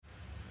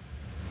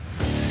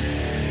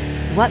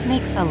What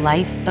makes a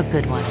life a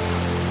good one?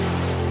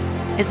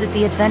 Is it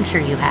the adventure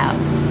you have?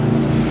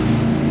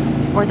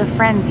 Or the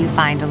friends you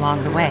find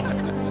along the way?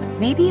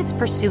 Maybe it's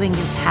pursuing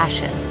your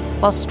passion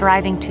while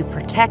striving to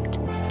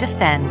protect,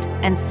 defend,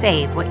 and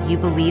save what you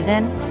believe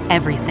in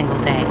every single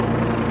day.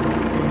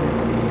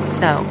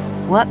 So,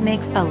 what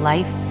makes a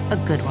life a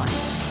good one?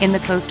 In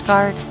the Coast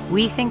Guard,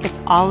 we think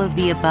it's all of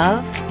the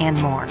above and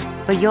more,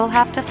 but you'll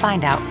have to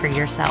find out for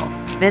yourself.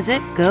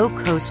 Visit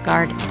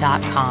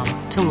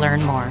gocoastguard.com to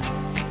learn more.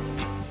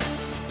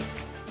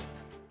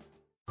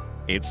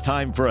 It's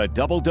time for a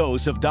double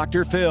dose of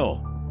Dr.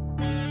 Phil.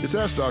 It's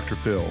Ask Dr.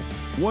 Phil.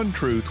 One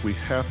truth we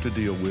have to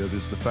deal with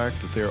is the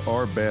fact that there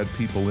are bad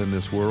people in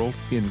this world,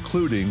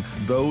 including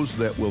those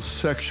that will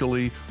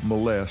sexually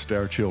molest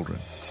our children.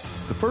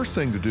 The first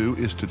thing to do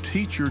is to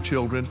teach your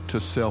children to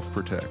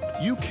self-protect.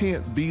 You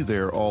can't be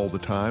there all the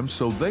time,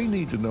 so they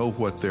need to know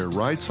what their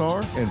rights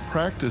are and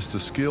practice the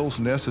skills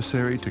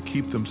necessary to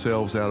keep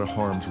themselves out of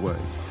harm's way.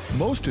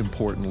 Most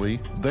importantly,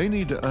 they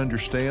need to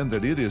understand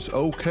that it is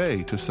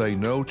okay to say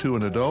no to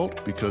an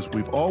adult because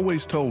we've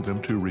always told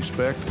them to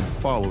respect and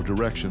follow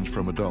directions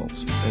from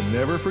adults. And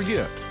never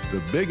forget,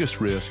 the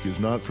biggest risk is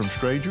not from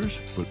strangers,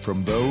 but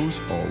from those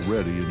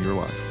already in your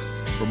life.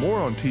 For more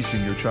on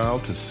teaching your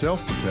child to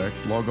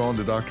self-protect, log on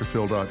to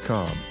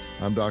drphil.com.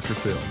 I'm Dr.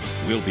 Phil.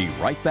 We'll be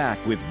right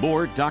back with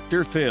more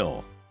Dr.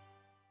 Phil.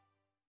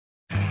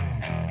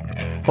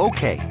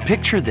 Okay,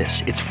 picture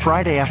this. It's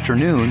Friday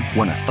afternoon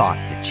when a thought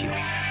hits you.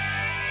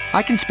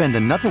 I can spend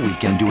another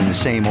weekend doing the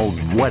same old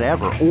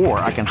whatever, or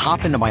I can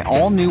hop into my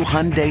all-new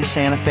Hyundai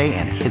Santa Fe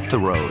and hit the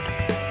road.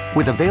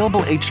 With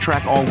available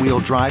H-Track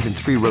all-wheel drive and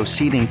 3-row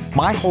seating,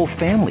 my whole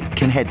family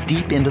can head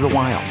deep into the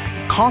wild.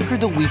 Conquer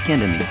the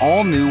weekend in the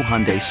all-new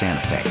Hyundai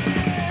Santa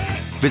Fe.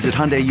 Visit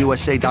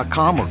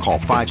HyundaiUSA.com or call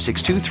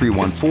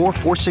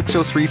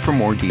 562-314-4603 for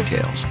more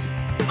details.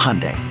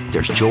 Hyundai,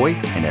 there's joy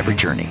in every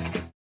journey.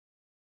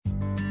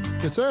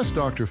 It's Ask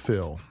Dr.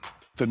 Phil.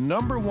 The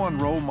number one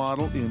role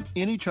model in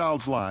any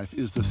child's life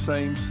is the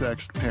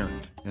same-sexed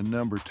parent, and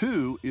number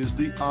two is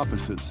the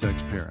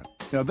opposite-sex parent.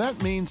 Now,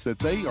 that means that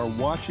they are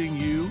watching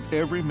you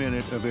every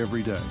minute of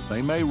every day.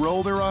 They may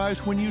roll their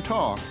eyes when you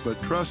talk,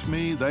 but trust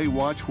me, they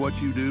watch what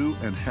you do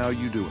and how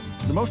you do it.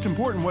 The most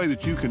important way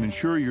that you can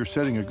ensure you're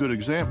setting a good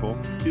example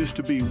is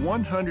to be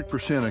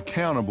 100%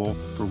 accountable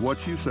for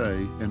what you say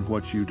and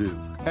what you do.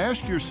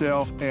 Ask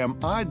yourself, am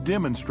I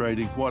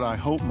demonstrating what I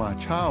hope my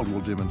child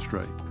will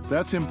demonstrate?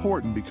 That's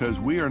important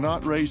because we are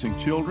not raising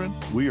children,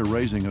 we are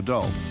raising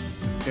adults.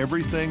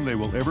 Everything they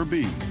will ever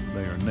be,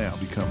 they are now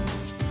becoming.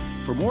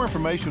 For more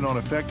information on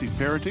effective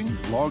parenting,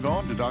 log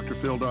on to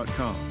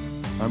drphil.com.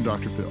 I'm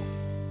Dr. Phil.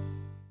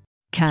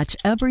 Catch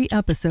every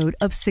episode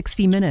of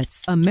 60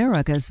 Minutes,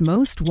 America's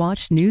most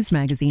watched news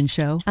magazine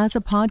show, as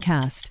a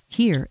podcast.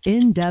 Hear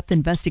in-depth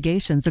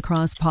investigations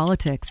across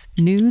politics,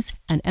 news,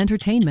 and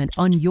entertainment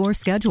on your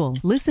schedule.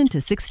 Listen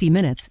to 60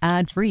 Minutes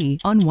ad-free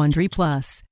on Wondery Plus.